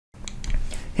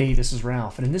Hey, this is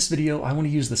Ralph, and in this video I want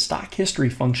to use the stock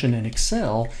history function in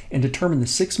Excel and determine the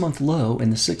 6-month low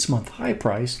and the 6-month high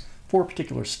price for a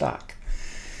particular stock.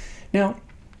 Now,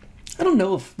 I don't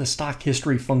know if the stock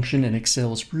history function in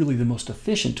Excel is really the most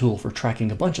efficient tool for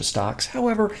tracking a bunch of stocks.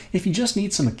 However, if you just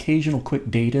need some occasional quick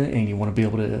data and you want to be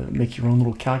able to make your own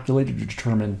little calculator to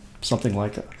determine something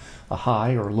like a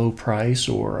high or low price,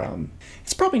 or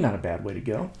it's probably not a bad way to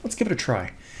go. Let's give it a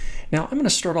try. Now I'm going to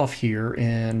start off here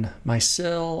in my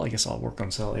cell. I guess I'll work on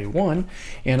cell A1,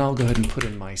 and I'll go ahead and put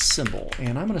in my symbol.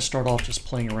 And I'm going to start off just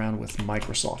playing around with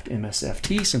Microsoft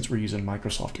MSFT since we're using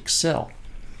Microsoft Excel.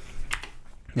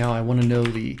 Now I want to know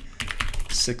the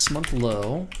 6-month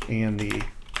low and the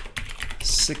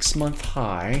 6-month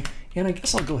high, and I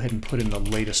guess I'll go ahead and put in the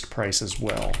latest price as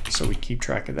well so we keep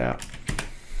track of that.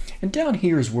 And down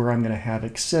here is where I'm going to have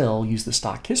Excel use the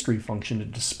stock history function to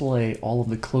display all of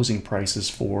the closing prices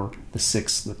for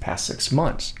the past 6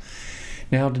 months.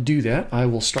 Now to do that, I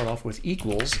will start off with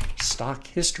equals stock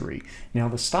history. Now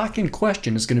the stock in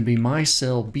question is going to be my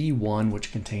cell B1,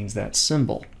 which contains that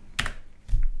symbol.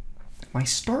 My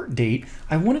start date,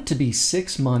 I want it to be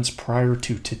 6 months prior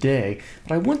to today,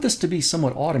 but I want this to be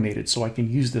somewhat automated so I can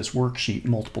use this worksheet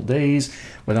multiple days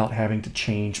without having to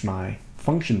change my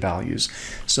function values.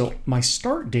 So my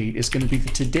start date is going to be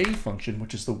the today function,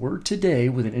 which is the word today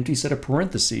with an empty set of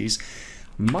parentheses,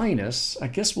 minus, I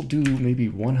guess we'll do maybe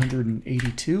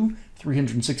 182,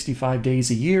 365 days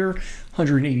a year.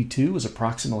 182 is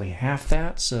approximately half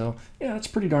that, so yeah, that's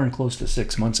pretty darn close to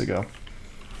 6 months ago.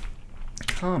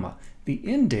 Comma. The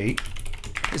end date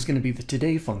is going to be the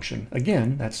today function.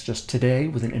 Again, that's just today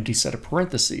with an empty set of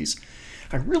parentheses.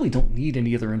 I really don't need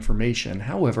any other information.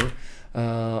 However,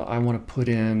 I want to put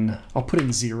in, I'll put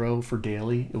in 0 for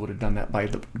daily. It would have done that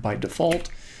by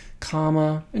default,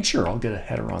 comma, and sure, I'll get a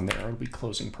header on there. It'll be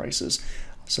closing prices.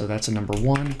 So that's a number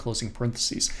 1, closing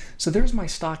parentheses. So there's my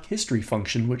stock history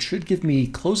function, which should give me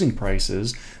closing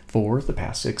prices for the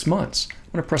past 6 months.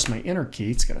 I'm going to press my enter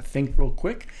key. It's got to think real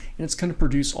quick, and it's going to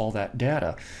produce all that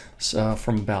data. So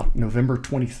from about November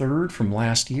 23rd from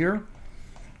last year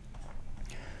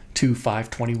to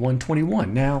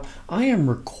 5/21/21. Now, I am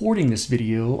recording this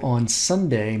video on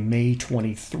Sunday, May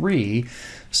 23,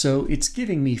 so it's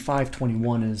giving me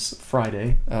 5/21 is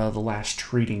Friday, the last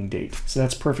trading date. So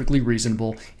that's perfectly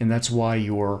reasonable, and that's why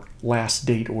your last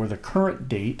date or the current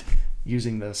date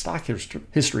using the stock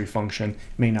history function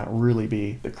may not really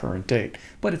be the current date,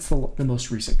 but it's the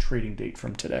most recent trading date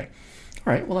from today.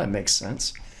 All right, well, that makes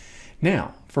sense.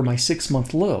 Now, for my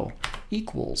 6-month low,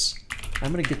 equals,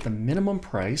 I'm going to get the minimum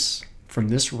price from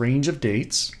this range of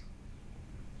dates,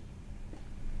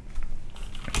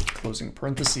 closing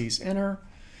parentheses, enter,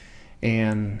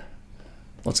 and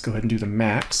let's go ahead and do the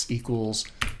max equals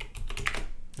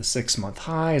the 6-month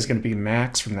high is going to be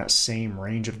max from that same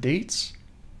range of dates,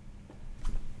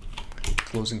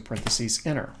 closing parentheses,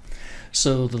 enter.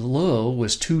 So the low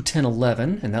was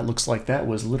 210.11, and that looks like that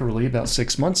was literally about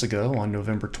 6 months ago on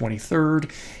November 23rd,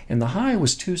 and the high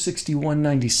was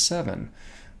 261.97.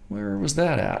 Where was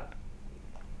that at?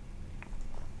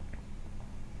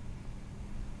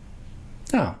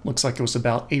 Oh, looks like it was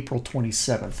about April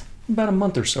 27th, about a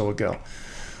month or so ago.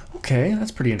 Okay,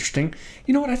 that's pretty interesting.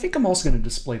 You know what, I think I'm also going to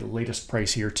display the latest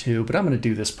price here too, but I'm going to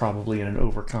do this probably in an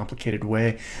overcomplicated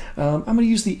way. I'm going to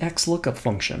use the XLOOKUP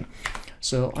function.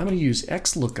 So I'm going to use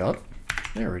XLOOKUP.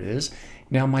 There it is.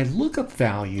 Now my lookup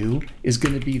value is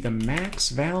going to be the max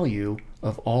value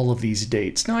of all of these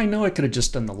dates. Now I know I could have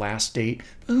just done the last date,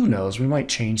 but who knows? We might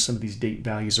change some of these date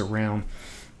values around.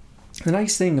 The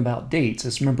nice thing about dates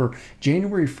is, remember,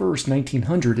 January 1st,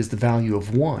 1900 is the value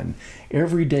of 1.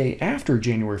 Every day after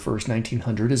January 1st,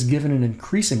 1900 is given an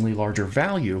increasingly larger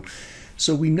value.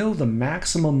 So we know the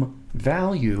maximum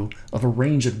value of a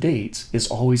range of dates is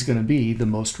always going to be the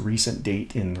most recent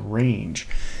date in the range.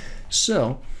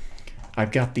 So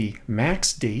I've got the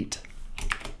max date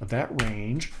of that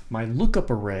range. My lookup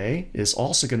array is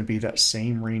also going to be that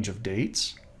same range of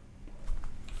dates,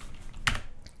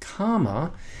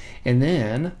 comma, and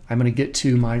then I'm going to get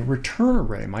to my return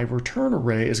array. My return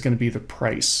array is going to be the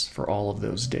price for all of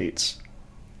those dates.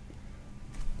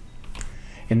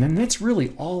 And then that's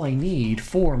really all I need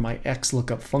for my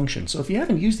XLOOKUP function. So if you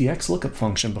haven't used the XLOOKUP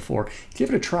function before, give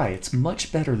it a try. It's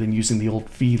much better than using the old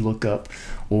VLOOKUP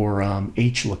or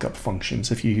HLOOKUP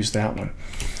functions if you use that one.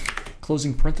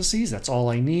 Closing parentheses, that's all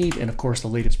I need. And of course, the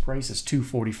latest price is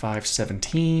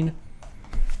 245.17,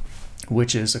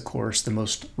 which is, of course, the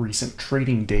most recent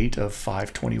trading date of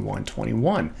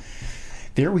 5/21/21.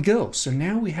 There we go. So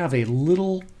now we have a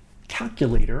little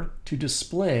calculator to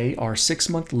display our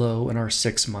 6-month low and our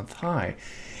 6-month high.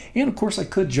 And of course I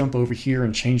could jump over here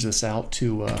and change this out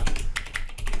to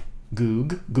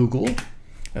Google.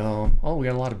 Oh, we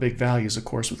got a lot of big values, of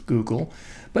course, with Google.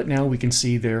 But now we can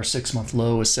see their 6-month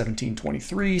low is 17.23,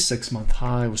 6-month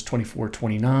high was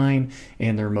 24.29,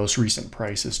 and their most recent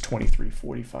price is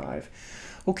 23.45.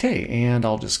 Okay, and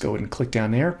I'll just go ahead and click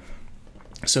down there.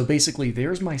 So basically,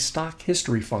 there's my stock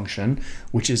history function,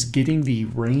 which is getting the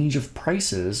range of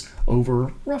prices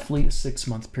over roughly a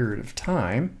 6-month period of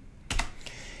time.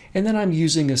 And then I'm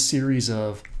using a series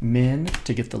of min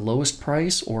to get the lowest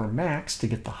price or max to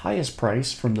get the highest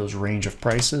price from those range of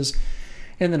prices.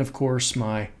 And then, of course,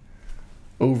 my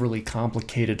overly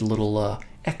complicated little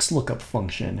XLOOKUP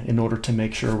function in order to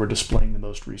make sure we're displaying the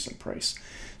most recent price.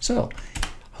 So,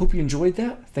 hope you enjoyed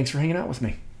that. Thanks for hanging out with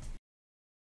me.